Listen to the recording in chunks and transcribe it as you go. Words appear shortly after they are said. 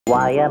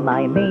Why am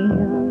I me?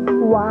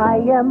 Why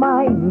am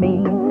I me?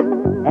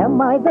 Am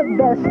I the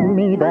best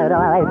me that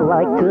I'd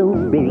like to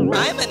be?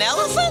 I'm an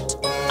elephant?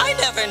 I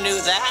never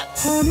knew that.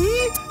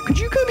 Honey, could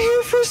you come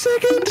here for a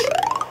second?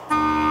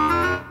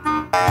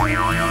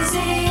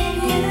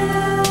 Praising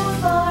you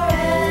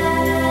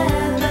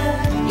forever.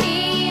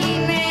 He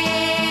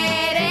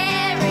made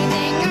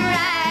everything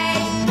right.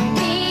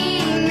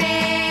 He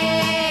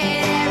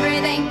made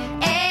everything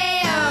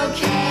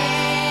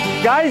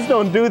A-okay. Guys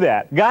don't do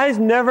that. Guys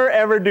never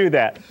ever do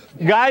that.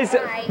 Guys,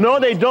 no,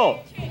 they don't.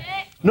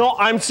 No,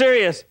 I'm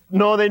serious.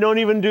 No, they don't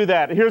even do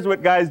that. Here's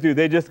what guys do.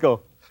 They just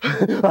go.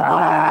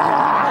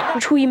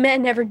 Which we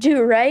men never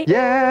do, right?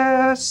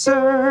 Yes,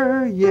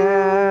 sir.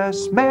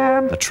 Yes,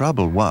 ma'am. The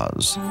trouble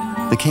was,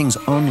 the king's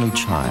only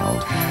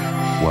child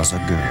was a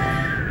girl.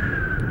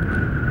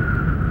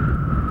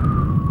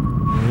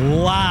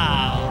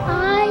 Wow.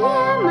 I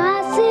am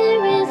a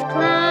cirrus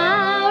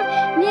cloud.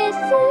 Miss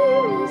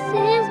Cirrus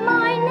is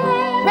my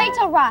name.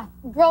 Rachel Roth,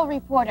 girl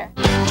reporter.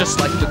 Just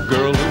like the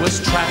girl who was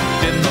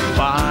trapped in the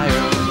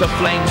fire, the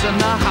flames in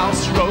the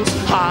house rose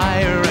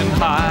higher and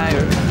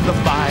higher. The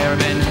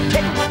firemen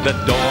kicked the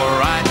door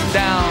right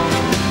down,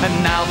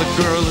 and now the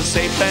girl is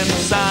safe and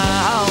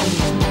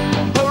sound.